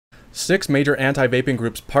6 major anti-vaping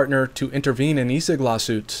groups partner to intervene in e-cig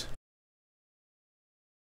lawsuits.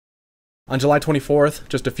 On July 24th,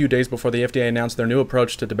 just a few days before the FDA announced their new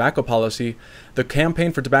approach to tobacco policy, the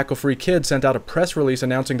Campaign for Tobacco-Free Kids sent out a press release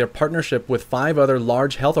announcing their partnership with 5 other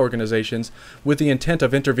large health organizations with the intent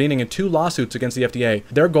of intervening in 2 lawsuits against the FDA.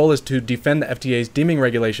 Their goal is to defend the FDA's deeming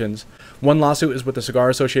regulations. One lawsuit is with the Cigar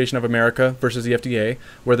Association of America versus the FDA,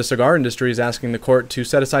 where the cigar industry is asking the court to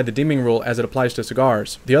set aside the deeming rule as it applies to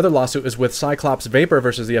cigars. The other lawsuit is with Cyclops Vapor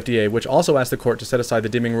versus the FDA, which also asked the court to set aside the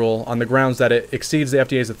deeming rule on the grounds that it exceeds the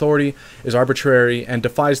FDA's authority, is arbitrary, and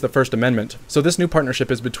defies the First Amendment. So this new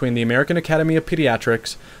partnership is between the American Academy of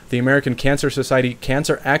Pediatrics, the American Cancer Society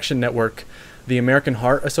Cancer Action Network, the American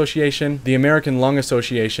Heart Association, the American Lung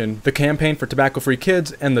Association, the Campaign for Tobacco-Free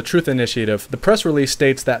Kids, and the Truth Initiative. The press release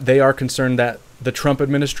states that they are concerned that the Trump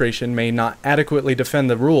administration may not adequately defend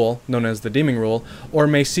the rule, known as the deeming rule, or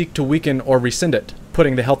may seek to weaken or rescind it,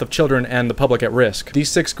 putting the health of children and the public at risk. These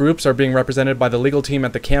 6 groups are being represented by the legal team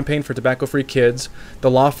at the Campaign for Tobacco-Free Kids, the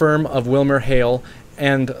law firm of Wilmer Hale,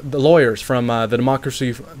 and the lawyers from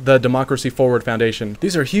the Democracy Forward Foundation.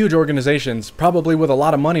 These are huge organizations, probably with a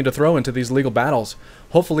lot of money to throw into these legal battles.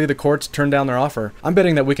 Hopefully the courts turn down their offer. I'm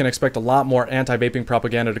betting that we can expect a lot more anti-vaping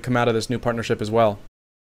propaganda to come out of this new partnership as well.